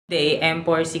The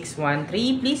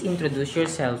M4613, please introduce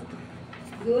yourself.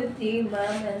 Good day,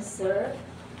 ma'am and sir.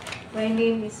 My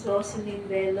name is Rosalyn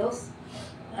Velos.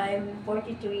 I'm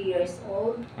 43 years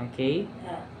old. Okay.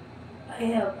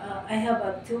 I have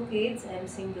two kids. I'm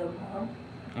single mom.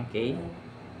 Okay.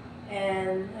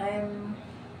 And I'm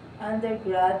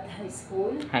undergrad high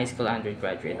school. High school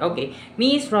undergraduate. Okay.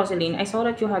 Miss Rosalyn, I saw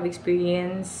that you have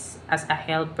experience as a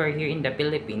helper here in the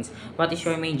Philippines. What is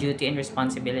your main duty and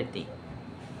responsibility?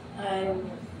 I'm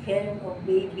caring of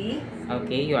baby.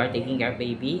 Okay, you are taking care of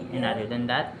baby. And Yeah. other than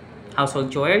that,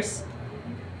 household chores,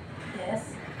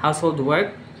 Yes. household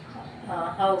work.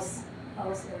 House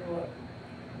and work.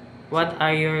 What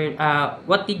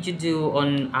did you do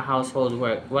on a household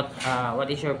work? What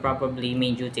is your probably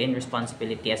main duty and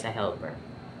responsibility as a helper?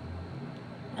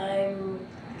 I'm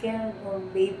caring of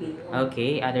baby.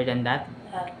 Okay, other than that?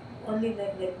 Only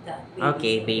like that.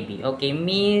 Okay, baby. Okay,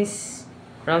 Miss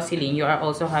Rosalyn, you are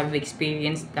also have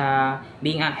experienced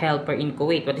being a helper in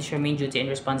Kuwait. What is your main duty and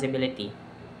responsibility?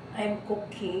 I'm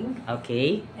cooking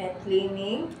Okay. and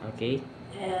cleaning Okay.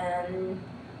 and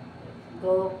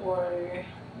go for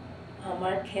a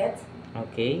market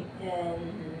Okay.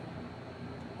 and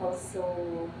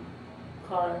also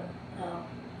car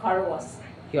car wash.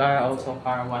 You are also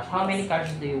car wash. How many cars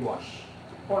do you wash?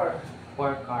 Or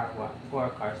Four cars do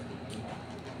you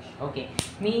wash. Okay.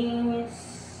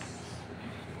 Miss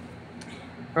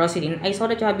Rosalyn, I saw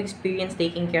that you have experience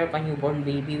taking care of a newborn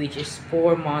baby which is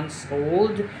 4 months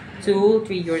old to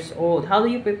 3 years old. How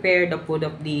do you prepare the food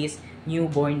of this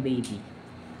newborn baby?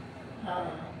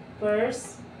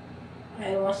 first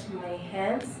I wash my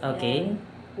hands. Okay. And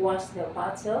wash the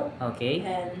bottle. Okay.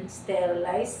 And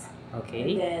sterilize.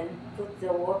 Okay. And then put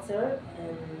the water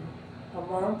and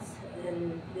amount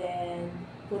and then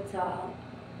put a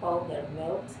powder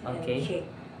milk Okay. and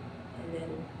shake and then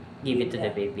Give it to the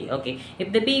baby. Okay.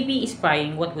 If the baby is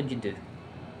crying, what would you do?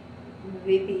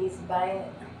 Baby is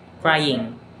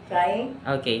Crying. crying.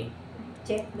 Okay.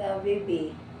 Check the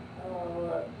baby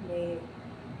or maybe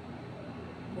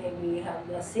have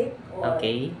the sick or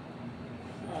Okay.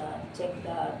 check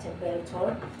the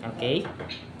temperature. Okay.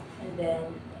 And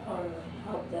then or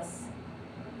how does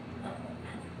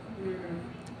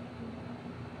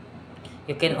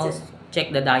You can also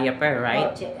check the diaper,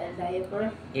 right? check a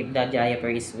diaper. If the diaper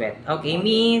is wet. Okay,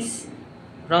 Miss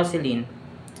Rosalyn,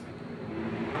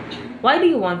 why do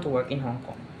you want to work in Hong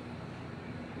Kong?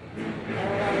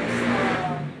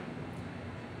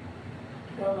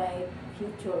 For my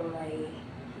future,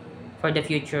 For the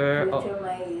future of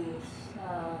my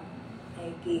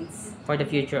kids. for the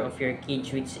future of your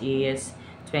kids, which is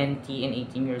 20 and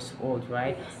 18 years old,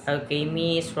 right? Yes. Okay,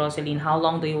 Miss Rosalyn, how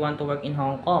long do you want to work in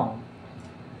Hong Kong?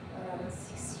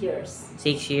 6 years.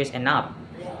 6 years and up.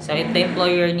 Yeah. So if the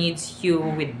employer needs you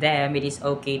with them, it is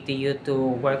okay to you to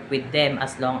work with them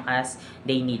as long as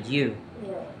they need you.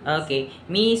 Yeah. Okay,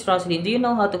 Miss Rosalyn, do you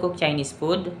know how to cook Chinese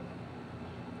food?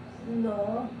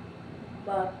 No,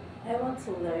 but I want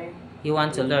to learn. You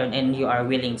want to learn and you are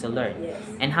willing to learn. Yes.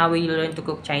 And how will you learn to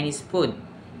cook Chinese food?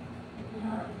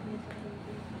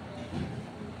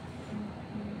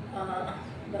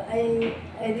 But I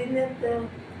didn't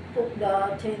cook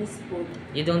the Chinese food.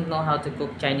 You don't know how to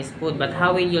cook Chinese food, but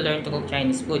how will you learn to cook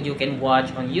Chinese food? You can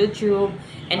watch on YouTube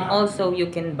and also you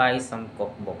can buy some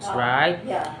cookbooks, right?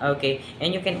 Yeah. Okay,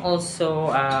 and you can also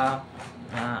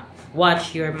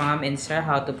watch your mom and sir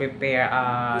how to prepare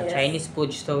Yes. Chinese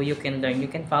food so you can learn. You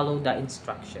can follow the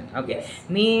instruction. Okay, Yes.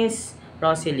 Miss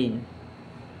Rosalyn,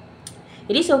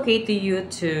 it is okay to you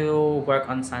to work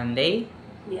on Sunday.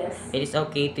 Yes. It is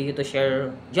okay to you to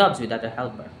share jobs with other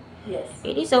helper. Yes.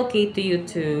 It is okay to you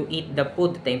to eat the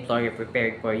food that the employer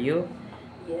prepared for you.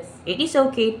 Yes. It is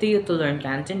okay to you to learn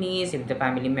Cantonese if the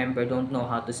family member don't know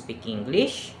how to speak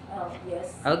English.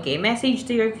 Yes. Okay, message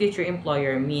to your future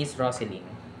employer, Miss Rosalyn.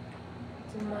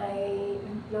 To my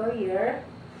employer,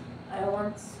 I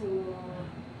want to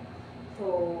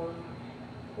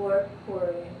work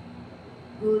for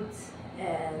good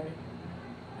and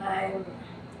I'm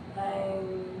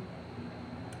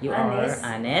You honest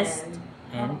are honest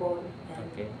and humble and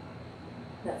okay.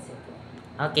 that's it.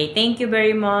 Okay, thank you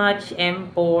very much,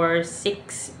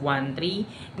 M4613,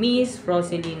 Miss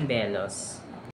Rosalyn Velos.